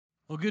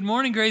Well, good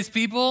morning, Grace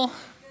people. Good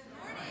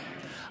morning.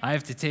 I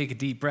have to take a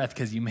deep breath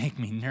because you make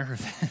me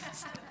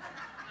nervous.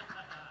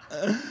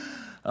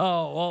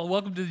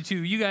 Welcome to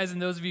you guys and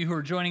those of you who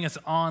are joining us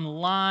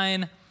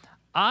online.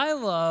 I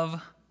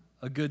love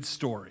a good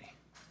story.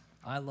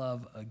 I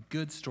love a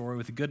good story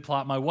with a good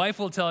plot. My wife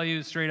will tell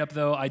you straight up,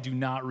 though, I do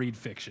not read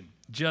fiction.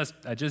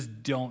 I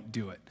just don't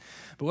do it.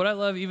 But what I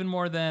love even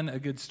more than a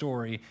good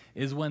story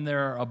is when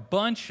there are a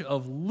bunch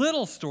of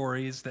little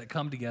stories that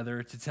come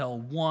together to tell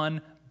one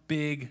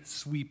big,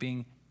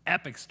 sweeping,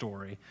 epic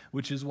story,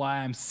 which is why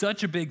I'm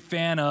such a big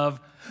fan of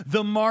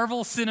the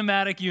Marvel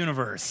Cinematic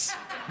Universe.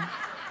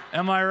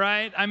 Am I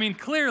right? I mean,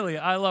 clearly,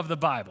 I love the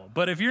Bible,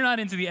 but if you're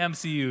not into the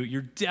MCU,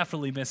 you're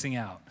definitely missing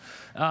out.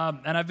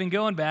 And I've been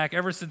going back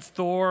ever since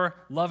Thor: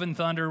 Love and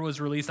Thunder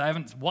was released. I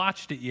haven't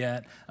watched it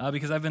yet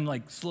because I've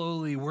been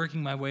slowly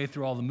working my way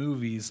through all the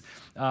movies,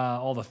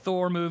 all the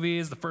Thor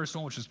movies. The first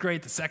one, which was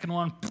great. The second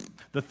one,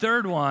 the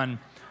third one,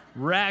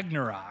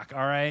 Ragnarok.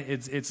 All right,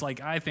 it's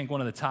I think one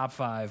of the top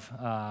five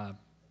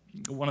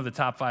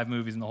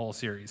movies in the whole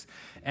series,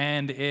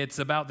 and it's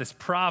about this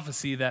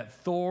prophecy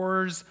that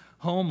Thor's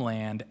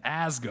homeland,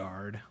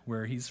 Asgard,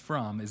 where he's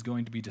from, is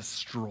going to be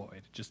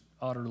destroyed, just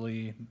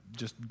utterly,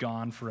 just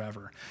gone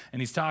forever.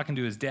 And he's talking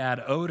to his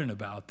dad, Odin,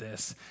 about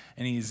this,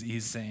 and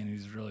he's saying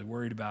he's really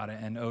worried about it.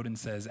 And Odin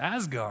says,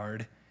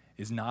 Asgard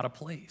is not a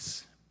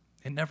place.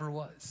 It never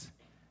was.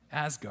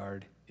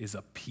 Asgard is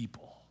a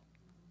people.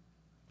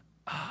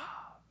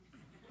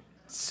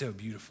 So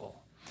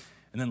beautiful.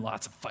 And then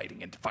lots of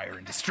fighting and fire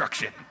and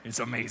destruction. It's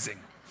amazing.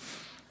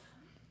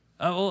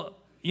 As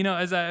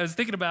I was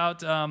thinking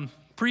about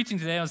preaching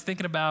today, I was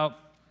thinking about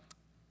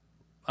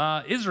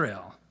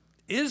Israel.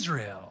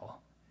 Israel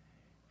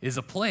is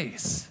a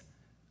place,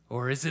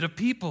 or is it a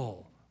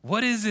people?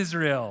 What is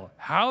Israel?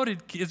 How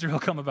did Israel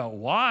come about?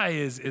 Why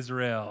is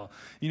Israel?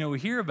 We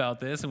hear about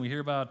this, and we hear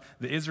about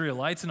the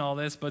Israelites and all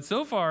this, but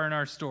so far in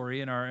our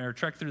story, in our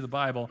trek through the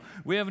Bible,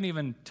 we haven't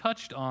even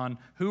touched on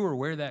who or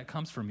where that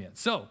comes from yet.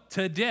 So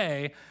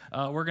today,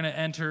 we're going to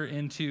enter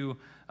into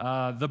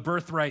the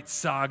birthright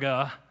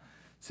saga,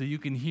 so you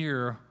can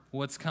hear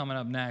what's coming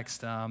up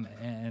next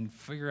and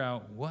figure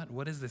out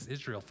what is this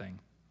Israel thing.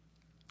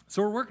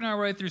 So we're working our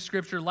way through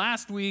Scripture.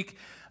 Last week,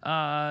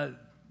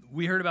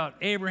 we heard about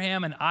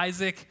Abraham and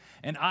Isaac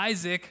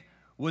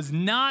was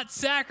not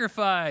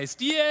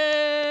sacrificed.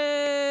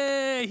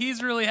 Yay!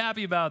 He's really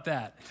happy about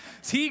that.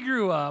 So he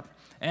grew up,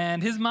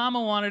 and his mama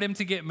wanted him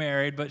to get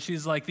married, but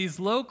she's like, these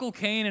local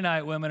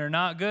Canaanite women are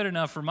not good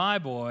enough for my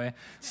boy.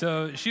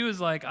 So she was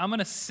like, I'm going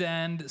to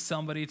send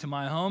somebody to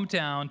my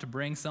hometown to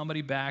bring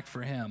somebody back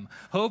for him.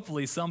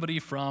 Hopefully somebody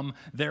from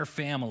their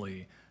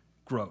family.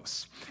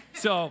 Gross.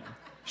 So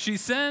she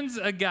sends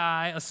a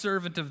guy, a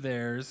servant of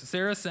theirs.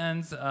 Sarah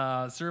sends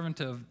a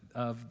servant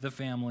of the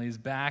family's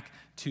back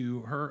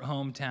to her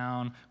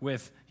hometown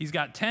he's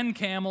got 10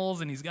 camels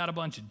and he's got a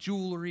bunch of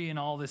jewelry and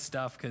all this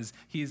stuff because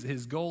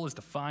his goal is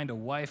to find a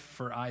wife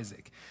for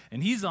Isaac.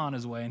 And he's on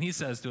his way and he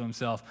says to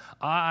himself,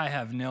 I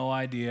have no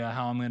idea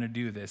how I'm going to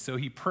do this. So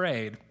he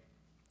prayed.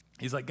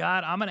 He's like,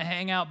 God, I'm going to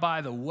hang out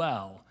by the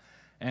well.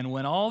 And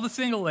when all the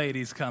single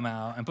ladies come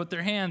out and put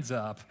their hands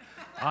up,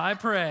 I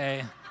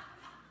pray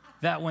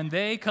that when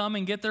they come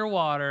and get their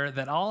water,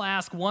 that I'll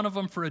ask one of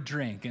them for a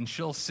drink, and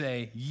she'll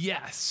say,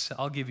 yes,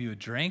 I'll give you a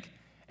drink.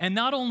 And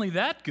not only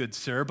that, good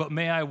sir, but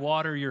may I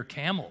water your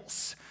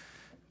camels?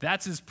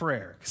 That's his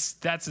prayer.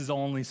 That's his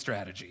only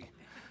strategy.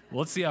 Well,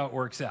 let's see how it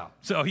works out.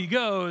 So he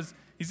goes,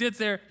 he sits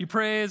there, he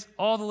prays,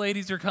 all the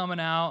ladies are coming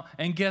out,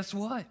 and guess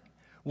what?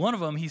 One of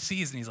them he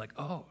sees, and he's like,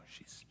 oh,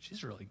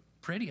 she's really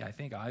pretty. I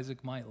think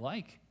Isaac might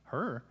like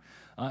her.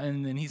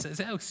 And then he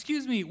says, oh,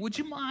 excuse me, would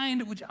you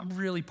mind? I'm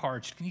really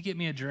parched. Can you get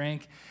me a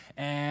drink?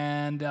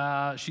 And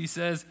she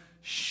says,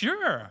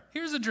 sure,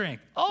 here's a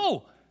drink.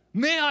 Oh,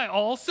 may I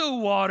also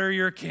water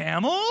your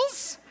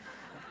camels?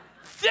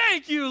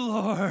 Thank you,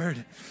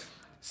 Lord.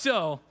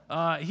 So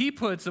he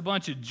puts a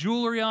bunch of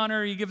jewelry on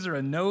her. He gives her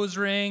a nose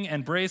ring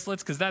and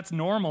bracelets because that's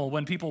normal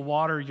when people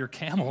water your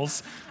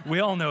camels. We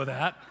all know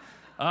that.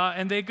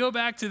 And they go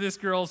back to this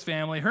girl's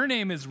family. Her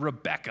name is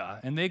Rebecca.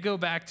 And they go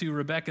back to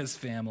Rebecca's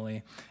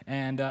family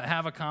and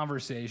have a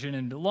conversation.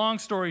 And long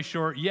story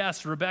short,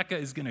 yes, Rebecca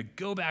is going to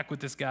go back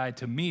with this guy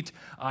to meet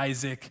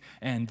Isaac.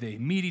 And they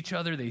meet each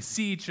other. They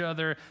see each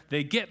other.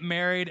 They get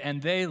married.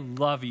 And they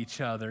love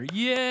each other.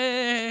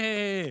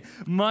 Yay!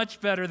 Much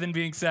better than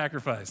being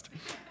sacrificed.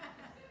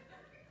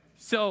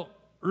 So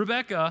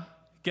Rebecca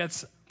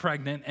gets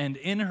pregnant. And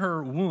in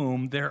her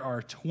womb, there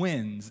are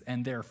twins.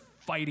 And they're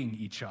fighting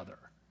each other.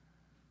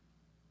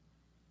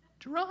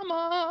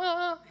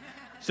 Drama.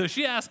 So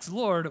she asks,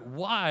 Lord,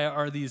 why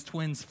are these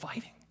twins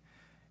fighting?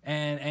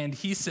 And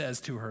he says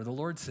to her, the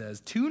Lord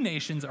says, 2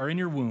 nations are in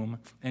your womb,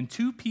 and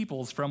 2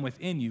 peoples from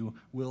within you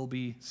will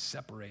be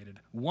separated.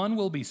 One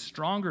will be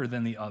stronger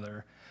than the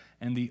other,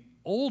 and the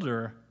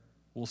older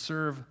will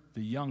serve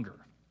the younger.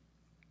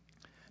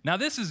 Now,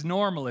 this is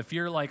normal if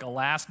you're like a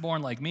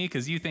lastborn like me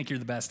because you think you're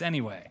the best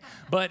anyway.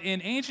 But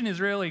in ancient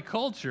Israeli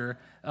culture,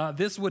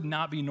 this would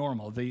not be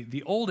normal.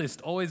 The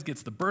oldest always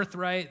gets the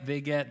birthright. They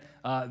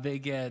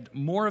get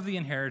more of the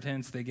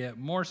inheritance. They get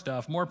more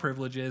stuff, more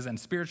privileges, and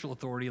spiritual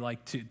authority.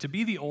 Like to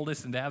be the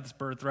oldest and to have this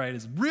birthright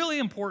is really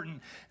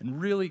important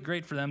and really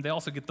great for them. They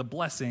also get the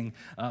blessing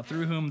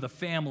through whom the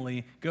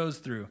family goes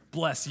through.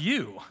 Bless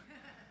you.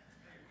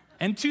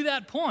 And to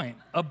that point,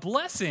 a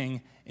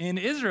blessing in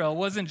Israel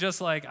wasn't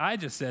just like I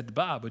just said to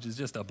Bob, which is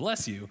just a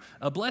bless you.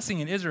 A blessing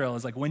in Israel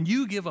is like when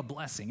you give a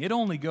blessing, it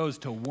only goes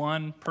to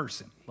one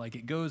person. Like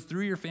it goes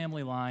through your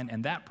family line,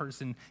 and that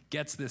person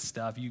gets this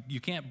stuff. You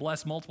can't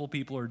bless multiple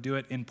people or do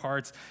it in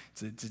parts.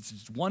 It's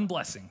just one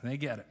blessing. They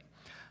get it.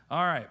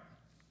 All right.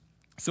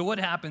 So what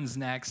happens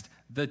next?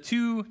 The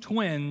two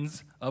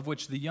twins, of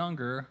which the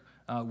younger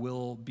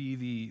will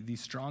be the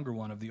stronger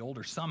one of the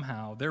older.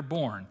 Somehow they're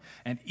born.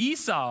 And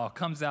Esau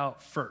comes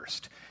out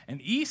first.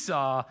 And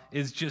Esau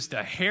is just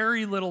a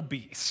hairy little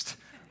beast,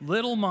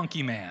 little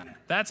monkey man.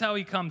 That's how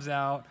he comes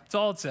out. That's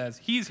all it says.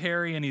 He's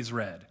hairy and he's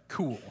red.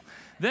 Cool.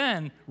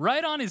 Then,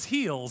 right on his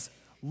heels,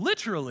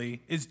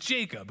 literally, is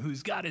Jacob,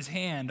 who's got his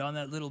hand on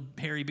that little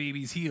hairy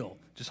baby's heel,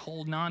 just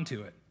holding on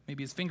to it.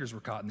 Maybe his fingers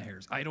were caught in the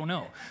hairs. I don't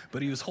know.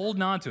 But he was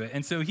holding on to it.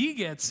 And so he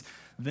gets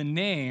the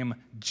name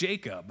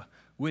Jacob,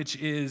 which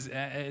is,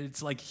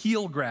 it's like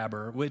heel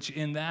grabber, which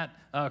in that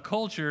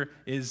culture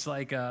is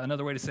like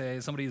another way to say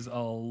somebody's a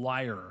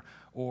liar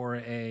or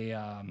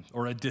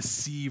a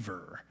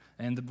deceiver.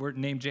 And the word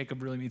name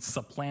Jacob really means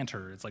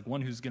supplanter. It's like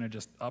one who's going to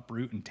just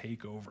uproot and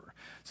take over.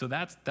 So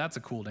that's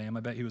a cool name.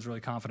 I bet he was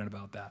really confident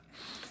about that.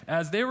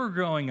 As they were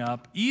growing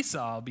up,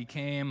 Esau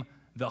became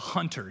the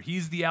hunter.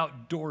 He's the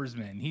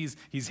outdoorsman.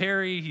 He's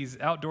hairy, he's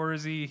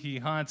outdoorsy, he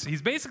hunts.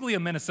 He's basically a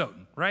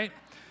Minnesotan, right?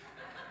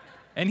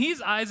 And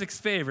he's Isaac's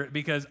favorite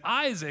because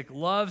Isaac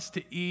loves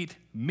to eat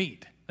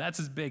meat. That's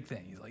his big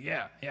thing. He's like,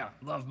 yeah,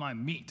 love my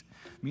meat.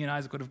 Me and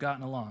Isaac would have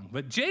gotten along.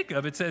 But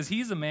Jacob, it says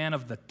he's a man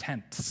of the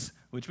tents,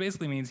 which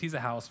basically means he's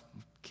a house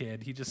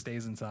kid. He just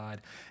stays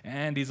inside,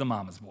 and he's a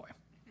mama's boy.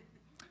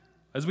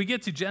 As we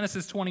get to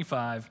Genesis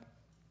 25,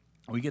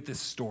 we get this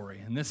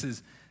story, and this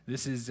is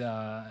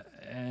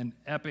an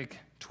epic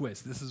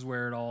twist. This is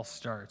where it all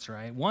starts,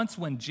 right? Once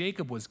when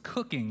Jacob was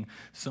cooking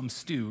some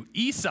stew,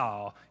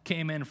 Esau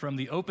came in from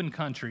the open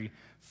country,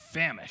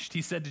 famished.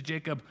 He said to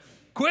Jacob,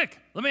 "Quick,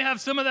 let me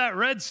have some of that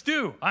red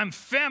stew. I'm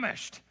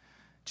famished."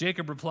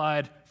 Jacob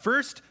replied,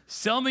 "First,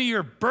 sell me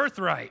your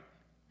birthright."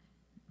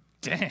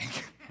 Dang.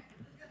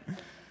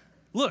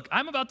 "Look,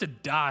 I'm about to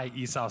die,"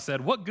 Esau said.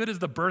 "What good is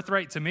the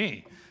birthright to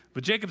me?"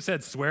 But Jacob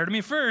said, "Swear to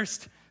me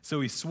first." So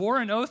he swore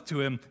an oath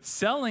to him,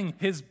 selling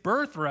his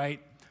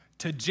birthright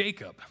to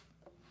Jacob.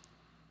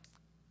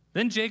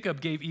 Then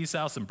Jacob gave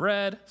Esau some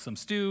bread, some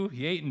stew.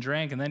 He ate and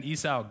drank, and then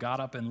Esau got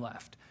up and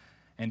left.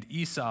 And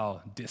Esau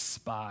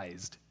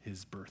despised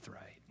his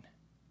birthright.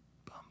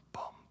 Bum,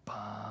 bum,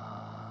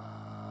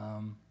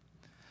 bum.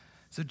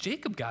 So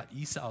Jacob got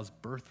Esau's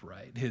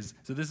birthright.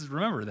 So this is,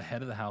 remember, the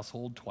head of the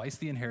household, twice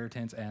the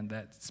inheritance, and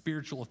that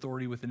spiritual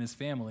authority within his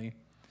family,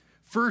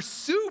 for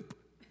soup.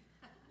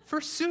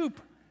 For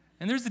soup.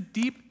 And there's a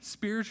deep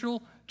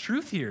spiritual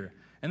truth here.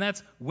 And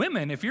that's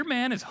women, if your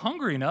man is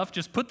hungry enough,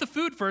 just put the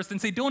food first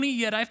and say, "Don't eat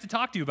yet, I have to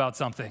talk to you about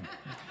something."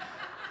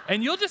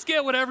 And you'll just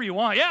get whatever you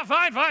want. Yeah,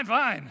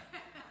 fine.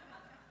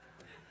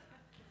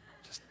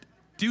 Just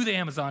do the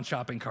Amazon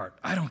shopping cart.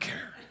 I don't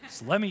care.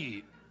 Just let me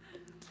eat.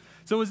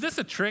 So was this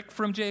a trick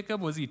from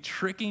Jacob? Was he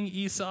tricking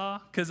Esau?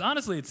 Because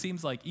honestly, it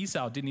seems like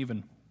Esau didn't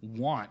even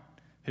want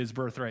his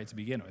birthright to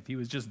begin with. He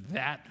was just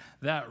that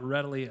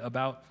readily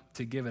about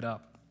to give it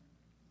up.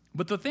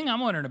 But the thing I'm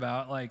wondering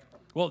about,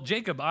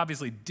 Jacob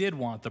obviously did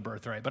want the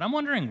birthright, but I'm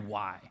wondering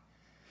why.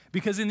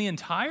 Because in the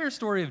entire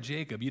story of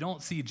Jacob, you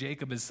don't see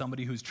Jacob as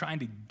somebody who's trying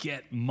to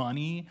get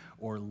money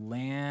or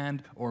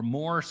land or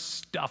more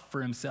stuff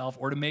for himself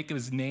or to make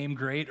his name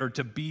great or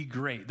to be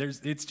great.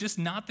 It's just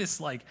not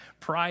this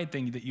pride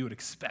thing that you would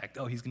expect.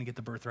 Oh, he's going to get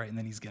the birthright and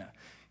then he's going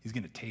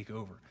to take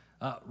over.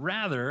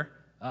 Rather,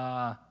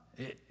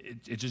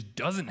 it just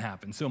doesn't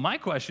happen. So my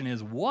question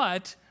is,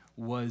 what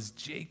was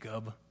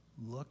Jacob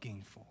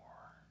looking for?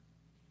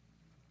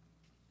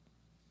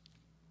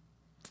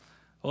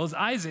 Well, as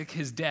Isaac,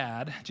 his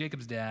dad,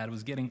 Jacob's dad,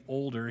 was getting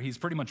older, he's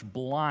pretty much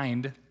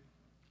blind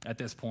at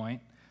this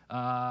point.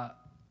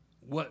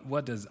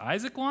 What does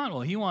Isaac want?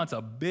 Well, he wants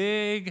a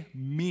big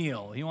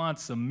meal. He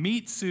wants some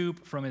meat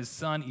soup from his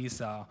son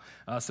Esau,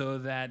 so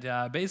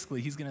that basically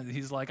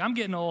he's like, "I'm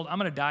getting old. I'm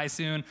gonna die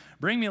soon.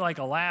 Bring me a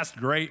last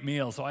great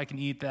meal so I can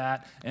eat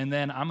that, and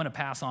then I'm gonna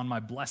pass on my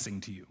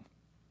blessing to you."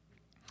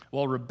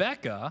 Well,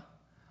 Rebekah,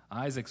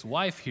 Isaac's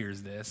wife,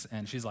 hears this,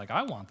 and she's like,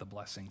 "I want the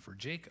blessing for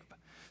Jacob."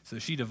 So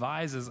she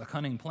devises a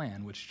cunning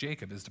plan, which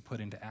Jacob is to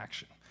put into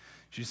action.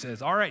 She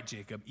says, "All right,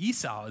 Jacob,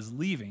 Esau is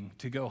leaving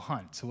to go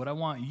hunt. So what I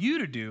want you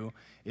to do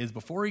is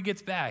before he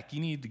gets back, you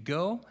need to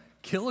go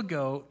kill a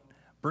goat,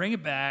 bring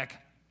it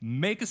back,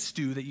 make a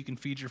stew that you can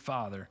feed your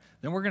father.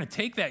 Then we're going to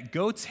take that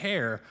goat's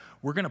hair,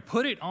 we're going to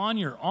put it on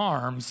your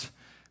arms,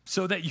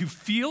 so that you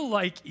feel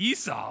like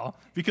Esau,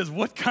 because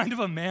what kind of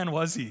a man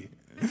was he?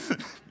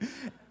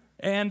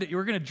 And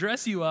we're going to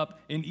dress you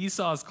up in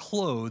Esau's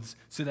clothes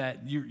so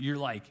that you're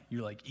like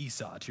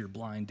Esau to your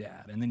blind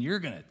dad. And then you're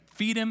going to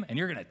feed him and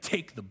you're going to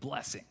take the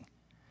blessing.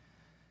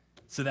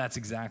 So that's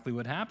exactly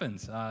what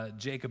happens.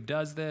 Jacob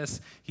does this.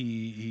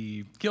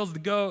 He kills the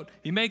goat.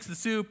 He makes the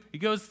soup. He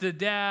goes to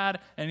dad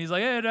and he's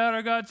like, "Hey, Dad,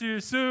 I got your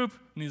soup."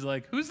 And he's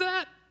like, "Who's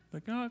that?"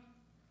 Like, "Oh,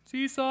 it's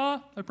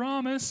Esau, I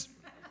promise."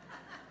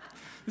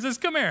 He says,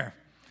 "Come here."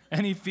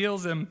 And he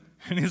feels him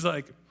and he's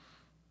like,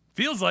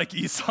 "Feels like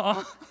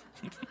Esau."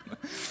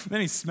 Then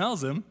he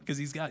smells him because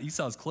he's got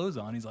Esau's clothes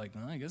on. He's like,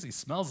 "Well, I guess he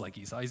smells like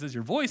Esau." He says,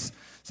 "Your voice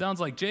sounds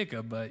like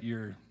Jacob, but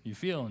you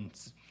feel and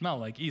smell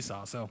like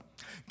Esau. So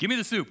give me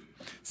the soup."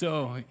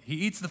 So he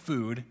eats the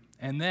food,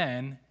 and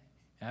then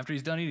after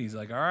he's done eating, he's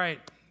like, "All right,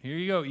 here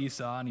you go,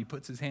 Esau." And he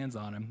puts his hands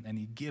on him, and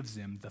he gives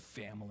him the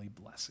family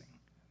blessing.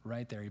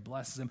 Right there, he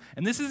blesses him.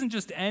 And this isn't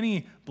just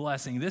any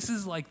blessing. This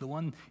is like the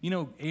one,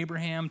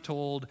 Abraham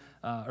told,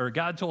 or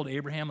God told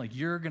Abraham, like,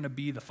 "You're going to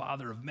be the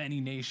father of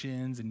many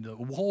nations, and the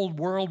whole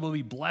world will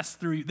be blessed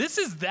through you." This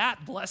is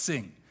that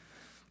blessing.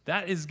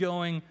 That is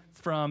going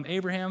from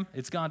Abraham,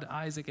 it's gone to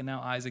Isaac, and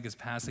now Isaac is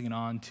passing it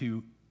on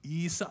to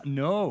Esau.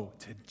 No,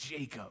 to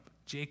Jacob.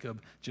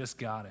 Jacob just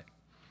got it.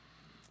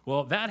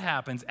 Well, that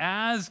happens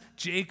as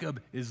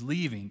Jacob is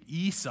leaving.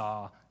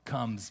 Esau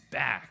comes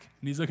back.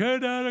 And he's like, "Hey,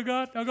 Dad,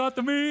 I got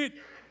the meat."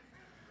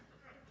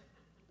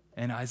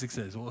 And Isaac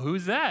says, "Well,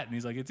 who's that?" And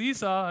he's like, "It's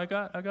Esau. I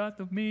got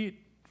the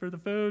meat for the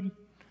food."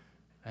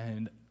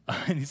 And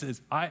he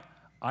says, I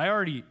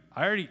already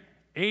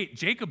ate.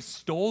 Jacob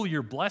stole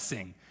your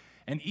blessing.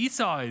 And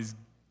Esau is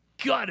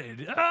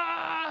gutted.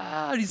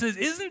 And he says,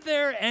 "Isn't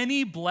there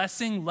any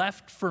blessing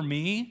left for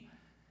me?"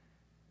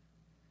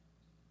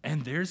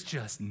 And there's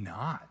just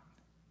not.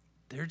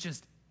 There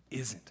just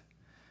isn't.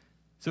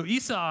 So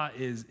Esau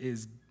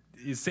is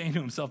saying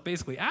to himself,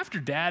 basically, after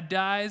Dad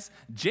dies,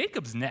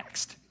 Jacob's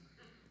next.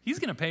 He's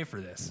going to pay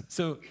for this.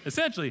 So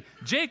essentially,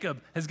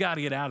 Jacob has got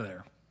to get out of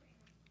there.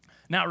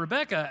 Now,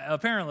 Rebekah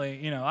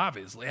apparently,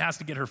 obviously has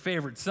to get her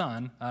favorite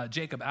son,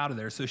 Jacob, out of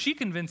there. So she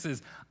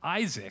convinces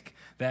Isaac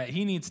that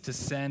he needs to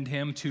send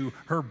him to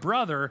her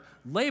brother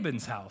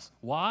Laban's house.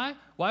 Why?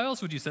 Why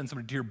else would you send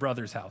somebody to your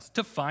brother's house?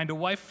 To find a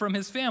wife from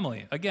his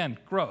family. Again,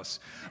 gross.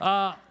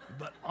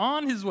 But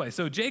on his way,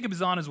 so Jacob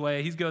is on his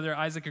way. He's go there.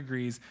 Isaac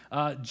agrees.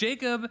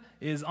 Jacob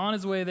is on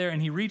his way there,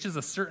 and he reaches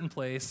a certain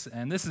place.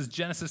 And this is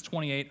Genesis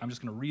 28. I'm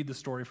just going to read the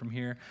story from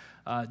here.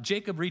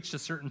 Jacob reached a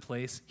certain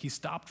place. He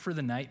stopped for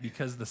the night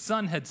because the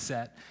sun had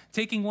set.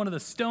 Taking one of the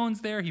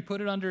stones there, he put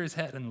it under his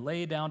head and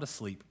lay down to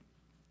sleep.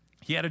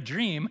 He had a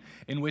dream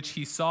in which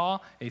he saw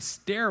a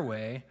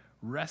stairway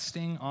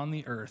resting on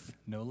the earth.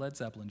 No Led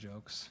Zeppelin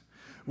jokes.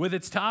 With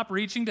its top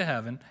reaching to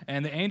heaven,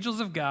 and the angels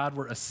of God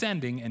were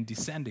ascending and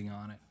descending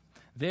on it.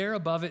 There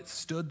above it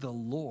stood the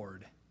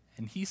Lord,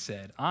 and he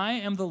said, "I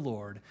am the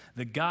Lord,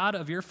 the God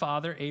of your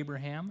father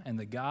Abraham and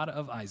the God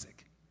of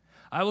Isaac.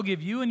 I will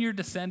give you and your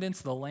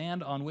descendants the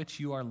land on which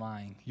you are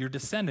lying. Your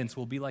descendants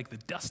will be like the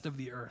dust of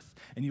the earth,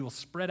 and you will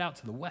spread out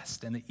to the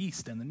west and the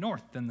east and the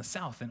north and the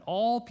south, and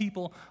all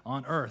people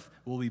on earth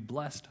will be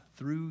blessed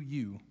through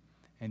you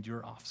and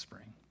your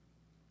offspring.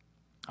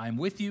 I am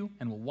with you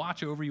and will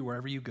watch over you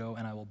wherever you go,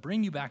 and I will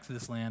bring you back to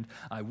this land.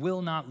 I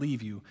will not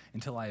leave you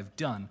until I have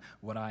done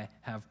what I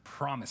have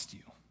promised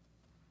you."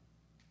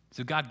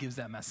 So God gives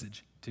that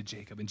message to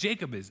Jacob, and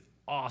Jacob is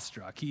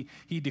awestruck.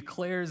 He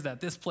declares that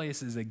this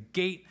place is a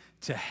gate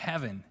to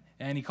heaven,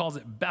 and he calls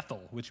it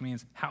Bethel, which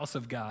means house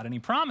of God. And he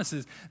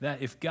promises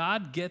that if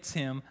God gets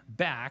him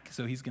back,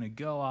 so he's going to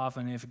go off,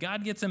 and if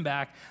God gets him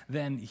back,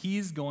 then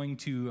he's going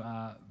to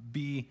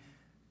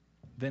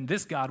then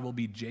this God will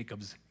be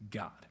Jacob's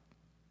God.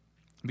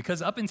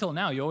 Because up until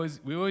now, we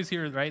always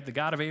hear, right, the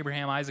God of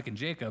Abraham, Isaac, and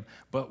Jacob,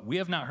 but we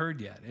have not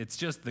heard yet. It's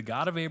just the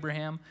God of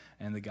Abraham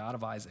and the God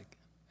of Isaac.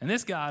 And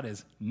this God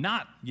is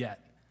not yet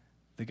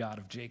the God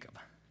of Jacob.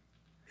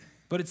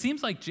 But it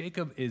seems like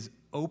Jacob is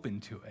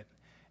open to it.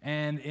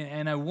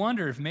 And I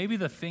wonder if maybe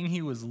the thing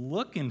he was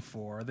looking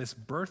for, this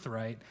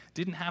birthright,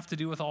 didn't have to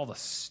do with all the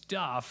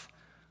stuff,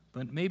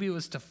 but maybe it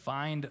was to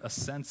find a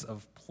sense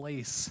of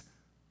place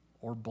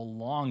or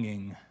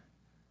belonging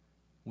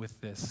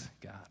with this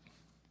God.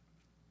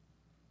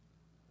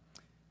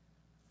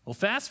 Well,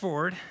 fast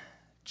forward,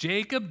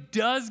 Jacob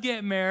does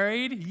get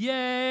married.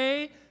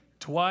 Yay!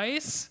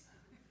 Twice.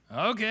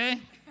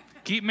 Okay.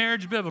 Keep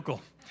marriage biblical.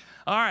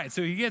 All right,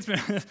 so he gets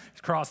married.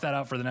 Cross that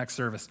out for the next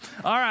service.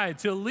 All right,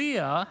 to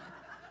Leah.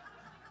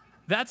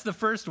 That's the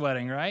first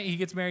wedding, right? He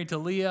gets married to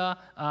Leah,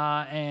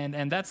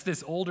 and that's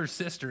this older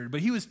sister. But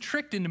he was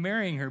tricked into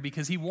marrying her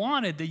because he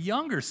wanted the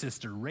younger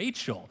sister,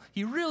 Rachel.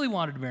 He really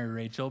wanted to marry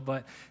Rachel,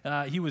 but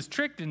he was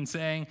tricked in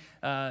saying,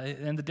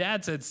 and the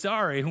dad said,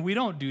 "Sorry, we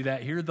don't do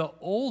that here. The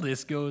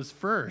oldest goes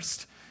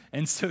first."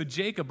 And so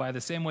Jacob, by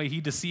the same way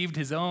he deceived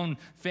his own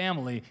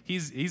family,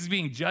 he's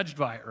being judged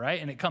by it,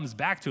 right? And it comes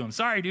back to him.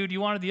 Sorry, dude, you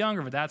wanted the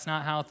younger, but that's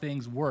not how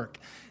things work.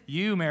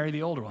 You marry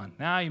the older one.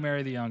 Now you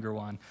marry the younger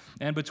one.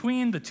 And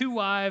between the 2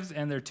 wives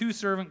and their 2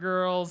 servant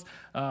girls,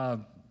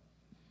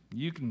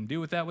 you can do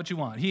with that what you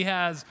want. He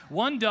has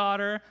 1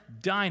 daughter,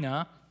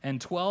 Dinah, and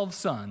 12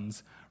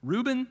 sons,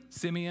 Reuben,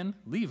 Simeon,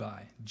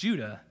 Levi,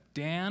 Judah,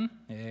 Dan,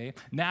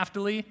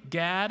 Naphtali,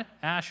 Gad,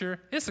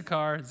 Asher,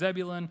 Issachar,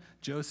 Zebulun,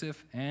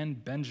 Joseph,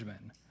 and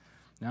Benjamin.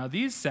 Now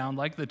these sound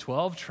like the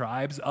 12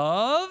 tribes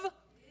of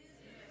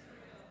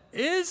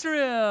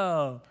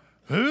Israel.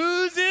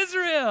 Who's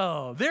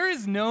Israel? There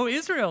is no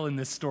Israel in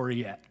this story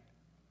yet.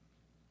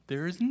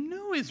 There is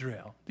no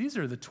Israel. These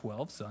are the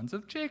 12 sons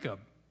of Jacob.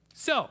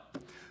 So,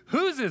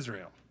 who's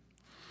Israel?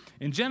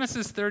 In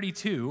Genesis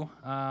 32,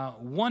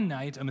 one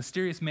night, a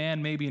mysterious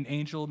man, maybe an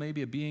angel,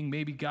 maybe a being,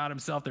 maybe God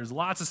himself, there's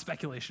lots of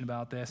speculation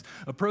about this,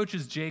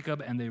 approaches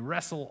Jacob and they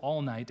wrestle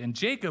all night. And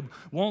Jacob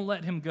won't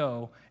let him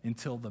go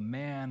until the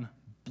man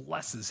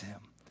blesses him.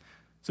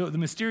 So the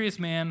mysterious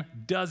man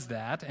does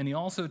that, and he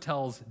also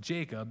tells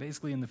Jacob,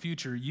 basically in the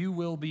future, you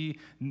will be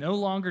no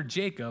longer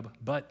Jacob,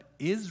 but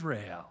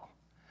Israel,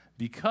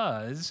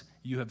 because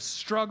you have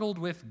struggled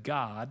with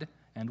God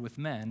and with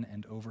men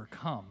and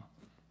overcome.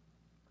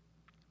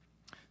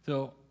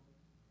 So,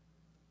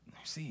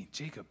 you see,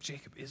 Jacob,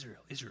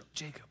 Israel,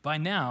 Jacob. By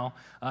now,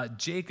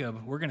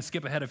 Jacob, we're going to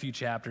skip ahead a few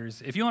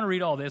chapters. If you want to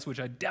read all this, which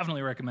I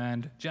definitely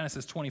recommend,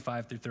 Genesis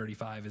 25 through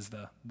 35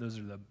 those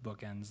are the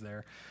bookends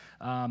there.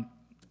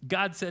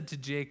 God said to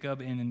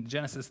Jacob in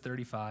Genesis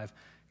 35,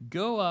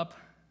 go up.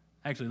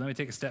 Actually, let me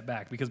take a step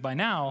back, because by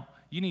now,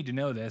 you need to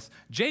know this.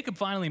 Jacob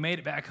finally made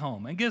it back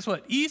home. And guess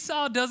what?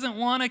 Esau doesn't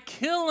want to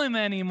kill him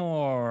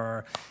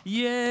anymore.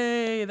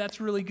 Yay, that's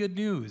really good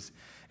news.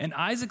 And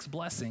Isaac's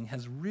blessing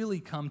has really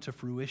come to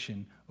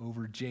fruition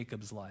over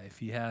Jacob's life.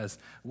 He has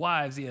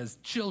wives, he has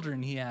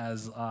children, he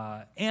has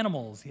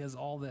animals, he has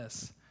all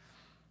this.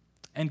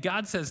 And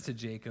God says to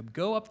Jacob,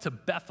 go up to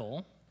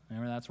Bethel.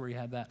 Remember, that's where he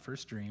had that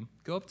first dream.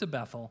 Go up to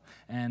Bethel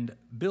and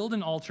build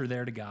an altar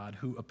there to God,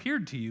 who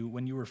appeared to you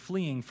when you were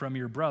fleeing from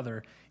your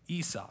brother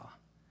Esau.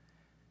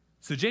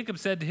 So Jacob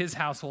said to his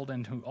household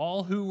and to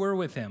all who were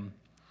with him,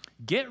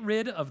 get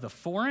rid of the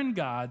foreign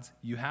gods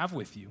you have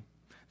with you.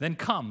 Then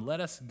come,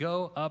 let us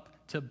go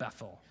up to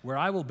Bethel, where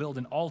I will build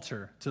an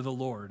altar to the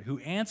Lord, who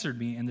answered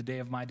me in the day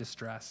of my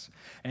distress,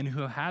 and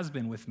who has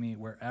been with me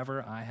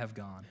wherever I have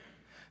gone.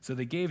 So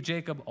they gave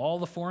Jacob all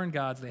the foreign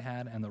gods they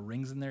had and the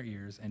rings in their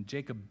ears, and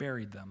Jacob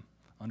buried them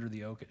under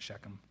the oak at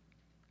Shechem.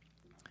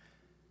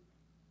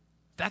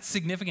 That's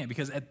significant,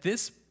 because at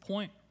this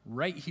point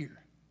right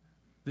here,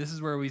 this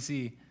is where we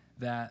see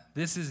that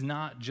this is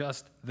not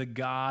just the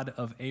God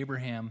of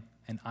Abraham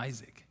and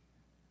Isaac.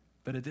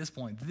 But at this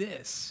point,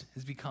 this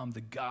has become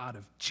the God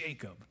of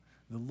Jacob.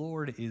 The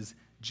Lord is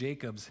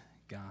Jacob's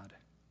God.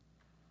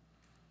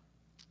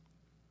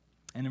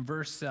 And in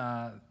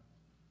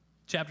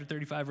chapter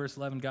 35, verse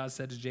 11, God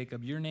said to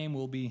Jacob, your name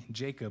will be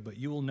Jacob, but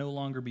you will no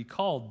longer be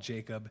called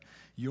Jacob.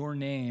 Your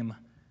name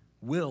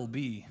will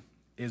be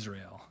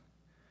Israel.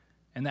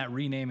 And that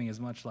renaming is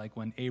much like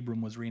when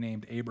Abram was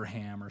renamed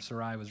Abraham or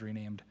Sarai was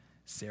renamed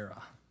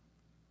Sarah.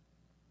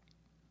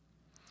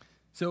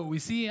 So we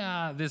see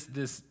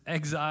this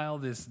exile,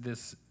 this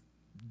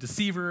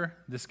deceiver,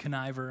 this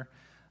conniver.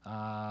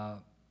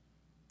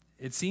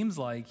 It seems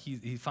like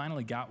he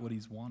finally got what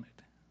he's wanted,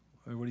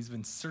 or what he's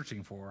been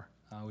searching for,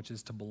 which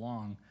is to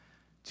belong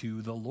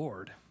to the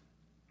Lord.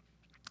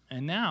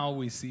 And now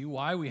we see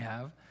why we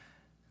have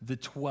the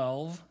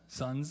 12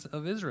 sons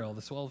of Israel,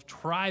 the 12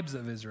 tribes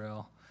of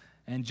Israel.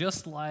 And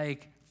just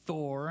like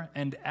Thor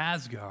and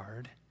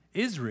Asgard,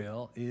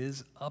 Israel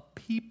is a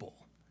people.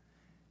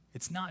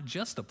 It's not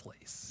just a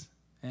place.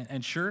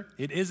 And sure,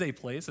 it is a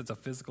place. It's a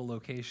physical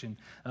location.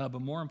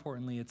 But more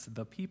importantly, it's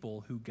the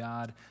people who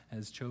God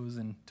has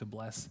chosen to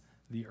bless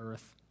the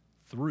earth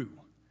through.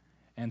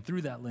 And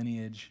through that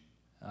lineage,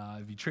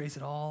 if you trace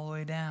it all the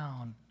way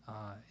down,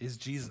 is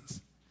Jesus.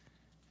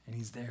 And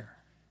he's there.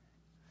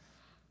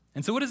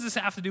 And so what does this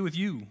have to do with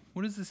you?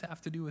 What does this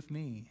have to do with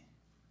me?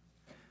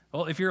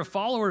 Well, if you're a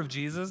follower of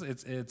Jesus,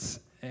 it's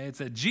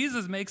that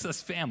Jesus makes us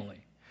family.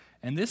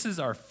 And this is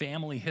our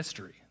family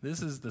history.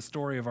 This is the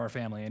story of our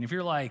family. And if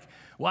you're like,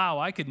 wow,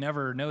 I could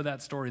never know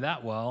that story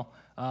that well,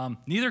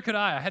 neither could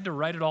I. I had to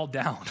write it all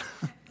down.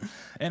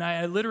 And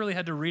I literally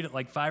had to read it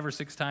like 5 or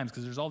 6 times,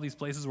 because there's all these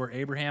places where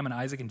Abraham and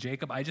Isaac and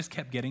Jacob, I just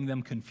kept getting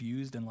them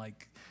confused and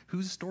like,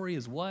 whose story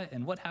is what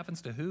and what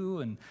happens to who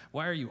and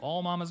why are you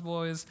all mama's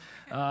boys?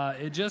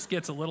 It just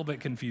gets a little bit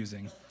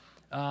confusing.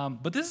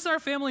 But this is our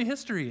family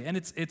history, and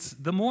it's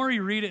the more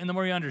you read it and the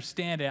more you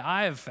understand it,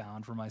 I have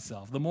found for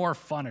myself, the more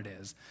fun it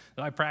is.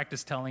 I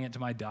practice telling it to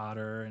my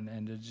daughter, and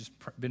I've just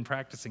been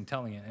practicing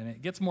telling it, and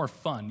it gets more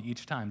fun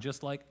each time,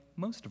 just like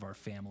most of our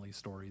family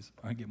stories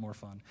get more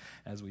fun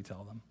as we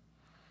tell them.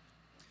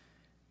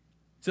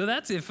 So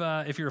that's if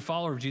you're a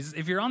follower of Jesus.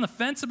 If you're on the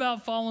fence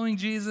about following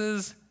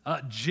Jesus,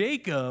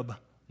 Jacob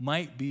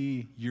might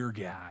be your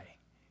guy.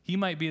 He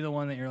might be the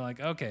one that you're like,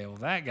 okay, well,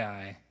 that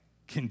guy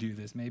can do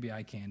this. Maybe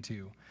I can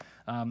too.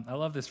 I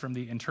love this from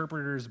the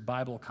Interpreter's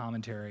Bible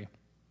Commentary.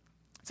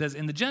 It says,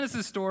 in the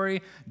Genesis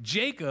story,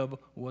 Jacob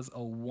was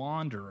a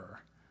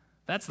wanderer.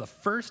 That's the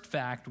first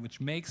fact which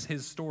makes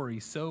his story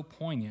so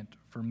poignant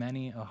for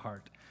many a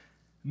heart.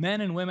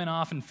 Men and women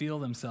often feel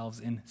themselves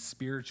in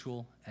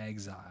spiritual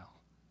exile.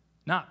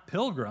 Not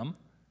pilgrim,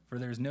 for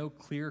there's no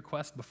clear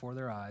quest before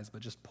their eyes,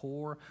 but just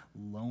poor,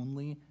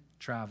 lonely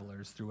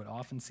travelers through what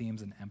often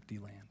seems an empty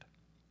land.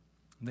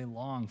 They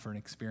long for an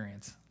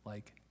experience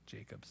like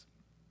Jacob's.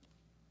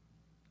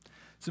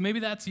 So maybe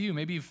that's you.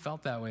 Maybe you've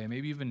felt that way.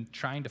 Maybe you've been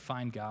trying to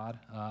find God,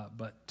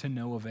 but to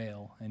no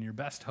avail. And your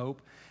best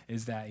hope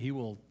is that he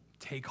will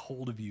take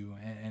hold of you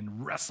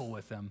and wrestle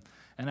with them.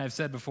 And I've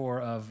said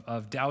before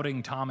of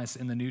doubting Thomas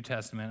in the New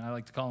Testament, I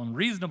like to call him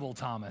reasonable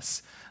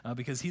Thomas,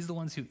 because he's the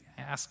ones who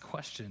asked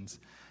questions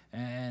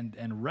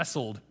and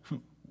wrestled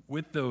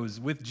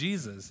with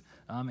Jesus.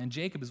 And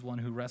Jacob is one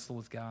who wrestled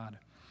with God.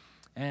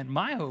 And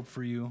my hope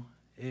for you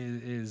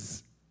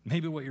is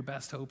maybe what your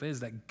best hope is,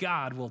 that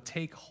God will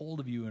take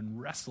hold of you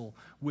and wrestle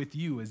with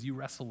you as you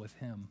wrestle with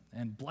him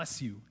and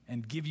bless you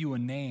and give you a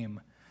name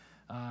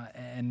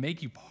and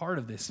make you part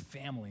of this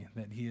family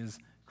that he has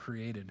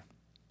created.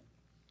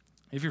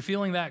 If you're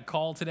feeling that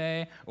call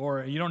today,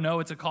 or you don't know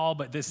it's a call,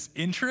 but this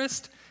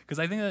interest, because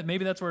I think that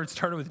maybe that's where it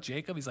started with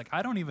Jacob. He's like,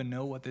 I don't even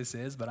know what this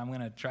is, but I'm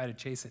going to try to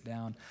chase it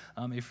down.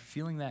 If you're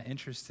feeling that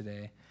interest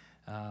today,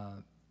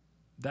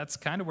 that's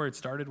kind of where it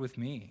started with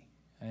me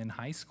in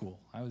high school.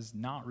 I was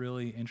not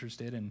really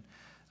interested in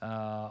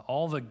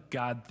all the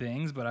God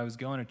things, but I was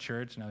going to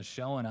church and I was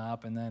showing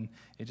up, and then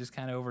it just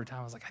kind of over time,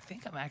 I was like, I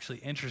think I'm actually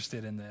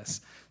interested in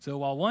this. So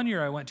while one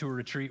year I went to a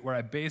retreat where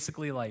I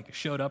basically like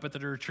showed up at the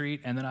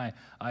retreat and then I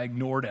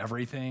ignored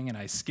everything and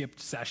I skipped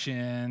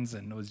sessions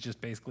and it was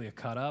just basically a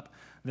cut up.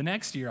 The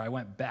next year I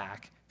went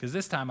back because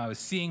this time I was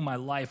seeing my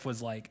life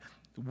was like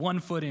one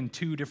foot in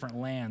two different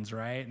lands,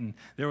 right? And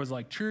there was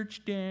like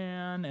church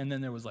Dan, and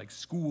then there was like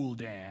school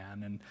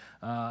Dan, and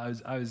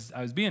I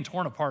was being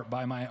torn apart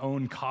by my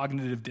own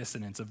cognitive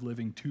dissonance of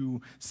living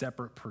two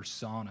separate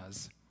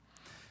personas.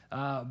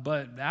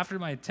 But after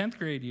my 10th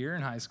grade year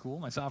in high school,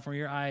 my sophomore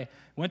year, I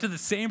went to the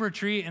same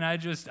retreat, and I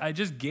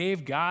just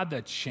gave God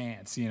the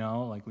chance,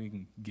 like we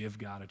can give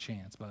God a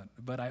chance,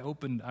 but I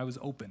was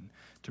open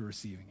to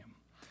receiving him.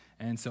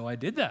 And so I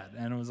did that,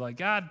 and it was like,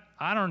 God,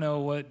 I don't know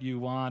what you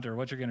want or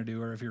what you're going to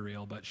do or if you're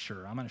real, but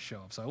sure, I'm going to show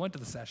up. So I went to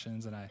the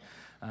sessions, and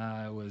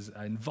I was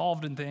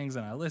involved in things,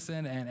 and I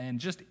listened, and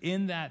just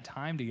in that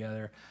time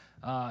together,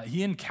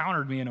 he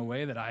encountered me in a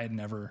way that I had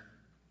never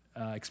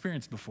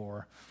experienced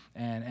before.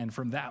 And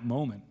from that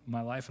moment,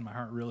 my life and my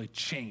heart really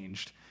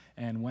changed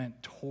and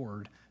went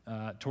toward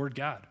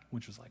God,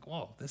 which was like,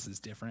 whoa, this is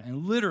different.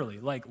 And literally,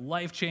 like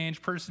life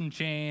change, person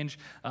change,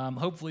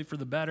 hopefully for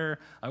the better.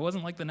 I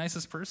wasn't like the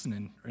nicest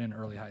person in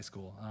early high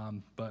school,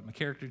 but my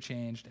character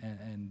changed,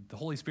 and the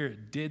Holy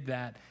Spirit did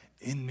that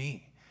in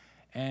me.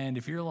 And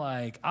if you're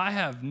like, I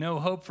have no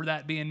hope for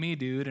that being me,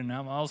 dude, and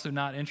I'm also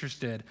not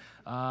interested.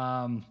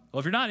 Well,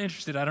 if you're not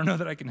interested, I don't know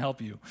that I can help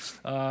you,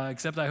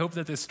 except I hope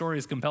that this story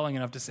is compelling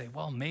enough to say,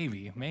 well,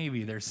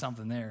 maybe there's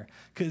something there.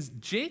 Because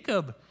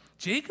Jacob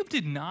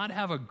did not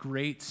have a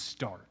great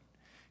start.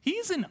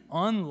 He's an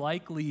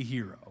unlikely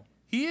hero.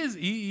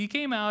 He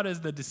came out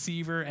as the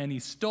deceiver, and he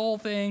stole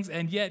things,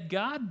 and yet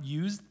God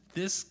used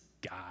this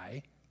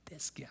guy,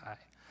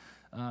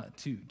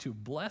 to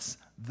bless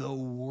the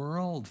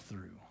world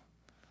through.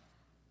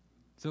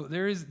 So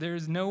there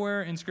is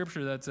nowhere in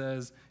Scripture that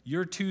says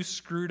you're too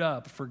screwed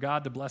up for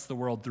God to bless the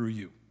world through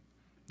you.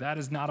 That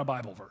is not a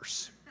Bible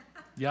verse.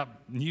 Yep,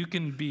 you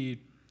can be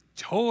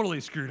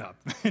totally screwed up,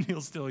 and he'll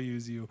still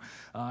use you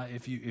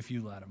if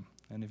you let him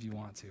and if you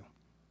want to.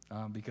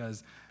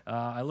 Because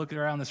I look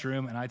around this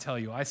room, and I tell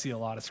you, I see a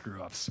lot of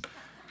screw-ups.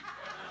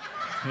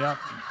 Yep.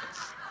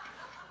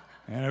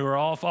 And we're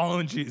all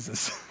following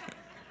Jesus.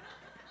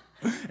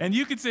 And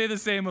you could say the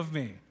same of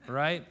me,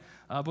 right?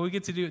 But we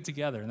get to do it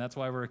together, and that's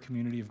why we're a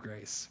community of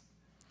grace.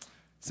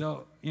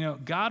 So,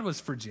 God was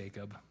for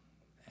Jacob,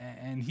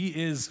 and he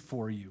is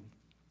for you.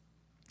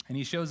 And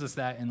he shows us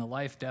that in the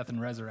life, death,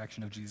 and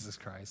resurrection of Jesus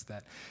Christ,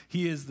 that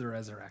he is the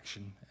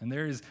resurrection. And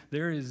there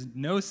is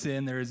no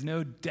sin, there is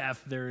no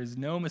death, there is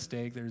no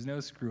mistake, there is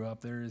no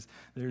screw-up, there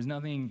is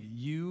nothing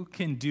you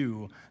can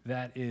do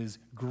that is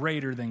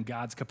greater than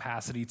God's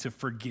capacity to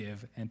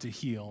forgive and to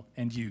heal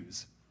and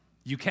use.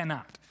 You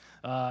cannot.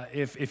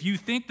 If you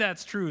think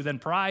that's true, then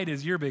pride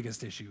is your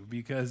biggest issue,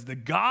 because the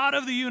God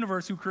of the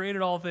universe who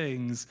created all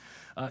things,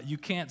 you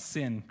can't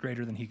sin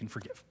greater than he can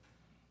forgive.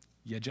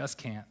 You just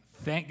can't.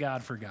 Thank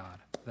God for God.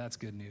 That's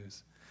good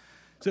news.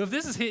 So if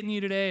this is hitting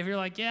you today, if you're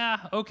like, yeah,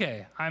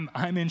 okay,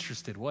 I'm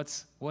interested.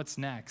 What's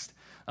next?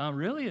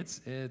 Really,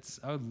 it's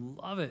I would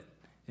love it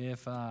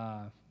if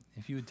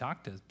you would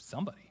talk to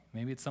somebody.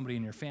 Maybe it's somebody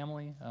in your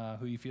family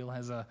who you feel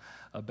has a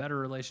better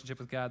relationship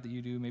with God than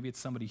you do. Maybe it's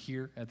somebody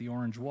here at the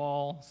Orange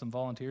Wall, some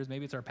volunteers.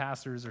 Maybe it's our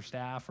pastors or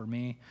staff or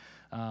me.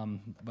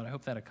 But I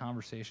hope that a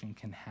conversation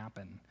can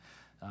happen.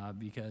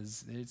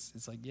 because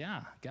it's like,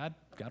 yeah, God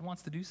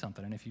wants to do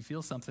something. And if you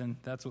feel something,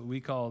 that's what we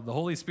call the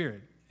Holy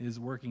Spirit is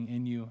working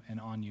in you and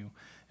on you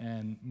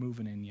and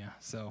moving in you.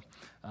 So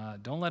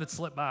don't let it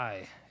slip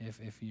by if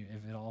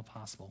at all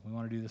possible. We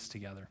want to do this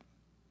together.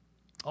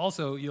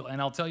 Also,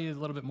 and I'll tell you a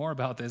little bit more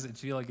about this. I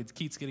feel like it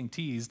keeps getting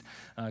teased,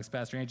 because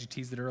Pastor Angie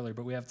teased it earlier,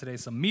 but we have today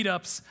some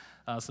meetups,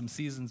 some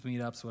seasons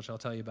meetups, which I'll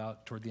tell you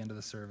about toward the end of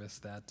the service,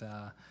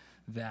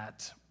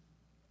 that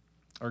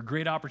are a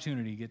great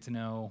opportunity to get to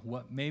know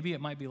what maybe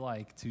it might be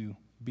like to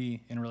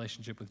be in a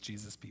relationship with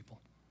Jesus people.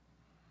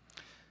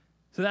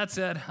 So that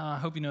said, I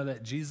hope you know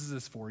that Jesus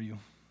is for you.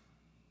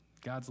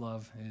 God's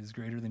love is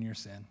greater than your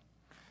sin.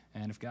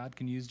 And if God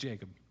can use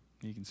Jacob,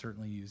 he can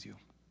certainly use you.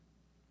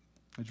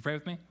 Would you pray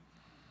with me?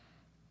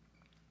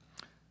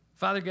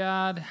 Father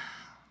God,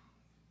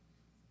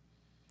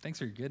 thanks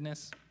for your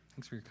goodness.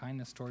 Thanks for your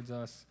kindness towards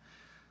us.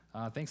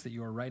 Thanks that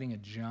you are writing a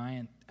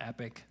giant,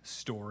 epic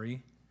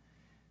story.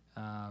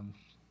 And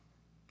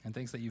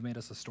thanks that you've made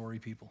us a story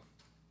people.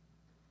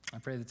 I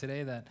pray that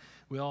today that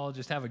we all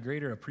just have a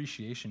greater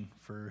appreciation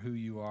for who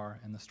you are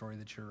and the story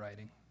that you're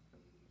writing.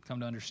 Come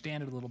to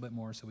understand it a little bit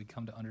more, so we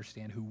come to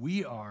understand who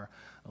we are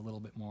a little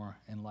bit more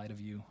in light of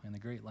you and the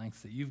great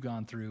lengths that you've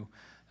gone through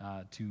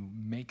to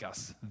make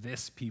us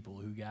this people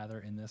who gather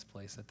in this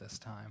place at this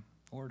time.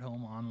 Or at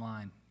home,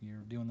 online. You're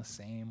doing the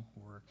same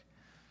work.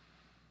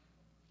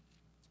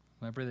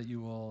 I pray that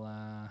you will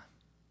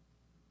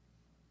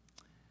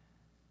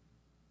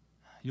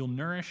you'll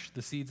nourish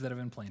the seeds that have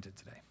been planted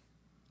today.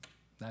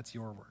 That's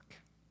your work.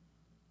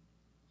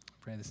 I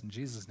pray this in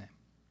Jesus' name.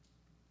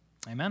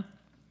 Amen.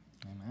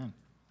 Amen.